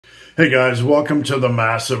Hey guys, welcome to the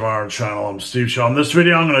Massive Iron Channel. I'm Steve Shaw. In this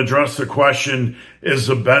video, I'm going to address the question, is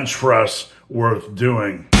the bench press worth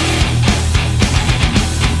doing?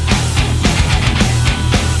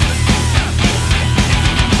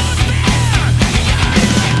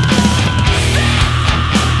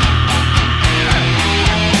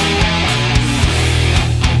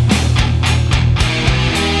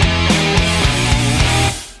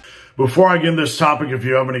 Before I get into this topic, if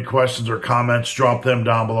you have any questions or comments, drop them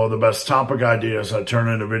down below. The best topic ideas I turn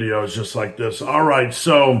into videos just like this. All right,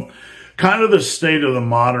 so kind of the state of the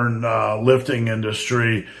modern lifting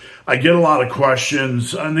industry. I get a lot of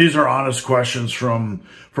questions, and these are honest questions from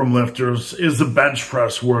lifters. Is the bench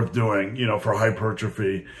press worth doing, for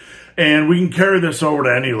hypertrophy? And we can carry this over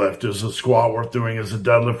to any lift. Is the squat worth doing? Is the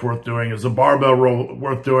deadlift worth doing? Is the barbell row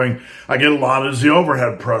worth doing? I get a lot. Is the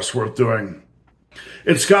overhead press worth doing?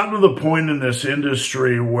 It's gotten to the point in this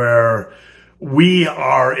industry where we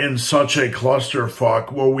are in such a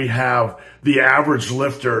clusterfuck where we have the average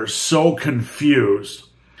lifter so confused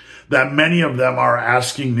that many of them are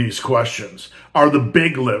asking these questions. Are the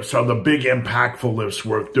big lifts, are the big impactful lifts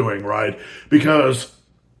worth doing, right? Because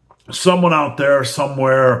someone out there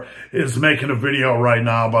somewhere is making a video right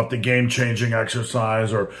now about the game-changing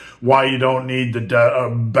exercise, or why you don't need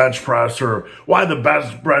the bench press, or why the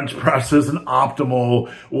best bench press isn't optimal,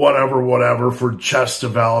 whatever, for chest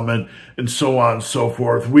development, and so on and so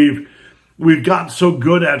forth. We've gotten so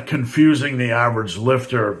good at confusing the average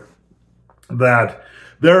lifter that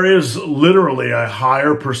there is literally a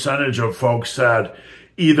higher percentage of folks that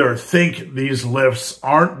either think these lifts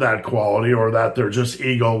aren't that quality, or that they're just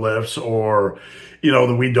ego lifts, or,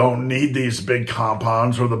 that we don't need these big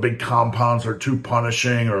compounds, or the big compounds are too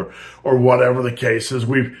punishing, or whatever the case is.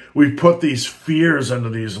 We've put these fears into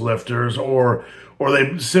these lifters, or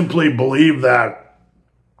they simply believe that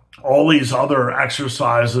all these other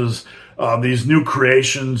exercises, these new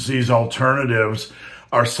creations, these alternatives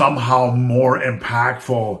are somehow more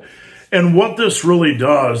impactful. And what this really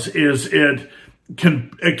does is it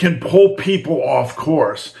can pull people off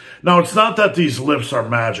course. Now, it's not that these lifts are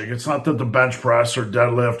magic. It's not that the bench press or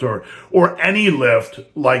deadlift or any lift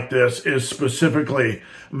like this is specifically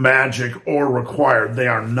magic or required. They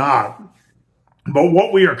are not. But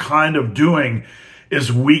what we are kind of doing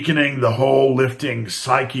is weakening the whole lifting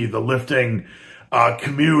psyche, the lifting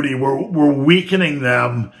community. We're weakening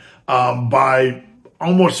them by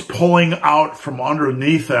almost pulling out from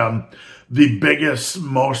underneath them the biggest,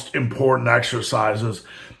 most important exercises.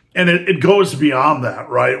 And it goes beyond that,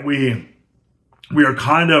 right? We are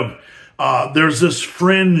kind of, there's this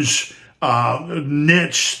fringe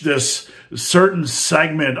niche, this certain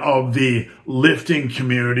segment of the lifting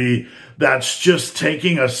community that's just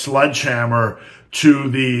taking a sledgehammer to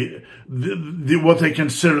the what they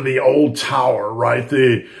consider the old tower, right?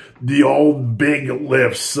 The old big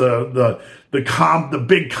lifts, the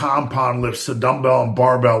big compound lifts, the dumbbell and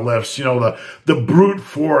barbell lifts, the brute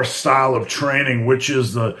force style of training, which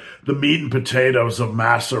is the meat and potatoes of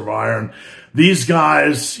massive iron. These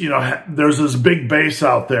guys, there's this big base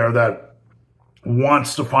out there that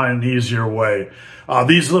wants to find an easier way.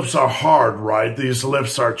 These lifts are hard, right? These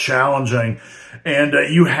lifts are challenging. And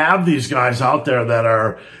you have these guys out there that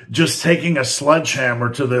are just taking a sledgehammer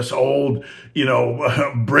to this old,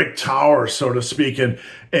 brick tower, so to speak, and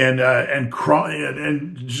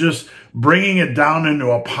just bringing it down into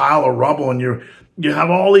a pile of rubble. And you have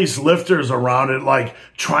all these lifters around it, like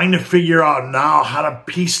trying to figure out now how to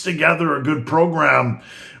piece together a good program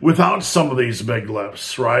without some of these big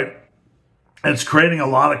lifts, right? It's creating a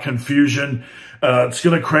lot of confusion. It's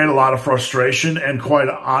going to create a lot of frustration. And quite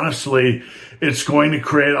honestly, it's going to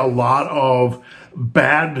create a lot of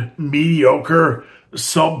bad, mediocre,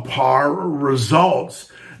 subpar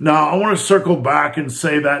results. Now, I want to circle back and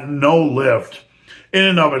say that no lift in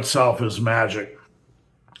and of itself is magic.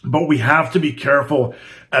 But we have to be careful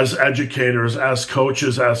as educators, as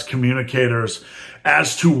coaches, as communicators,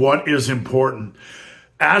 as to what is important.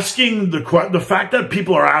 The fact that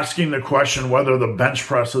people are asking the question whether the bench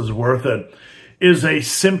press is worth it is a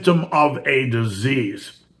symptom of a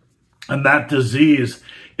disease. And that disease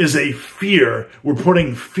is a fear. We're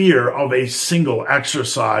putting fear of a single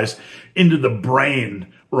exercise into the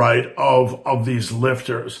brain, right, of these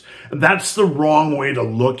lifters. And that's the wrong way to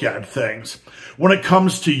look at things. When it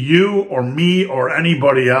comes to you or me or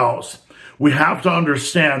anybody else, we have to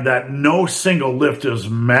understand that no single lift is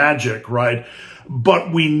magic, right?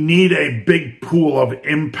 But we need a big pool of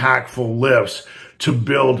impactful lifts to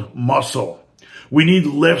build muscle. We need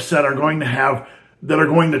lifts that are going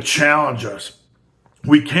to challenge us.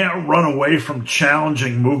 We can't run away from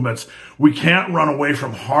challenging movements. We can't run away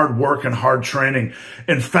from hard work and hard training.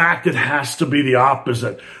 In fact, it has to be the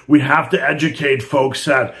opposite. We have to educate folks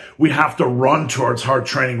that we have to run towards hard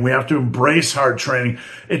training. We have to embrace hard training.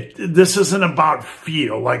 This isn't about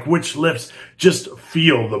feel, like which lifts just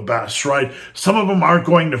feel the best, right? Some of them aren't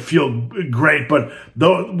going to feel great, but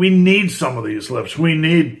though we need some of these lifts. We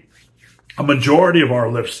need a majority of our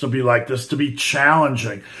lifts to be like this, to be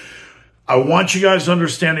challenging. I want you guys to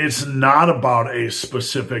understand it's not about a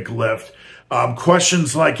specific lift.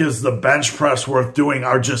 Questions like, is the bench press worth doing,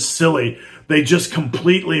 are just silly. They just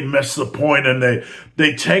completely miss the point, and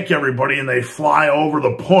they take everybody and they fly over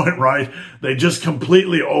the point, right? They just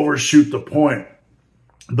completely overshoot the point.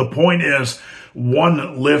 The point is,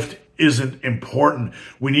 one lift isn't important.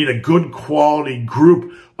 We need a good quality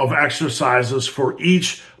group of exercises for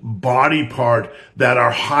each body part that are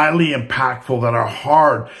highly impactful, that are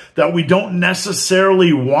hard, that we don't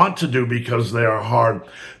necessarily want to do because they are hard.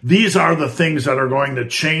 These are the things that are going to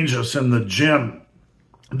change us in the gym.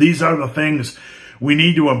 These are the things we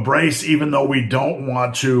need to embrace even though we don't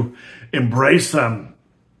want to embrace them.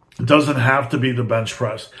 It doesn't have to be the bench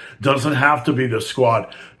press. Doesn't have to be the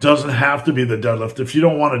squat. Doesn't have to be the deadlift. If you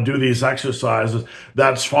don't want to do these exercises,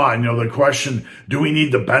 that's fine. You know, the question, do we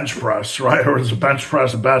need the bench press, right? Or is the bench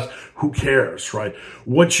press best? Who cares, right?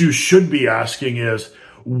 What you should be asking is,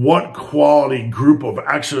 what quality group of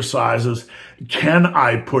exercises can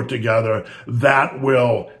I put together that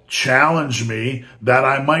will challenge me, that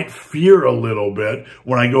I might fear a little bit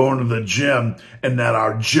when I go into the gym, and that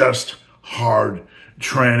are just hard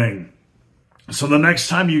training. So the next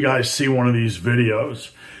time you guys see one of these videos,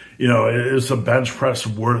 you know, is the bench press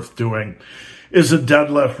worth doing? Is the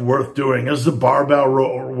deadlift worth doing? Is the barbell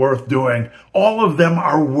row worth doing? All of them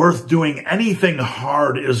are worth doing. Anything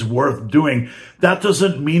hard is worth doing. That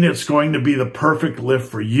doesn't mean it's going to be the perfect lift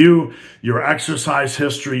for you, your exercise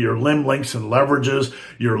history, your limb lengths and leverages,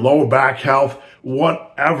 your lower back health,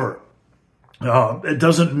 whatever. It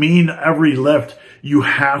doesn't mean every lift you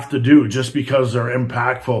have to do just because they're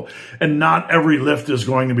impactful. And not every lift is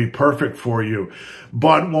going to be perfect for you.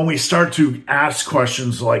 But when we start to ask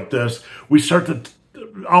questions like this, we start to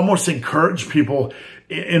almost encourage people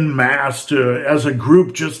in mass to, as a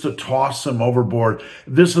group, just to toss them overboard.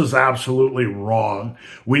 This is absolutely wrong.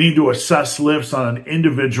 We need to assess lifts on an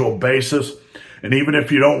individual basis. And even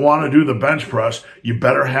if you don't want to do the bench press, you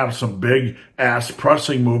better have some big ass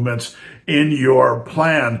pressing movements in your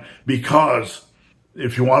plan, because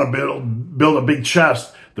if you want to build a big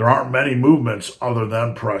chest, there aren't many movements other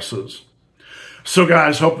than presses. So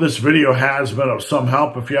guys, hope this video has been of some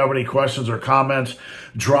help. If you have any questions or comments,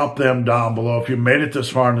 drop them down below. If you made it this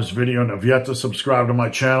far in this video and have yet to subscribe to my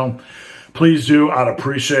channel, please do. I'd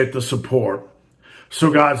appreciate the support.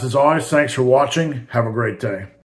 So guys, as always, thanks for watching. Have a great day.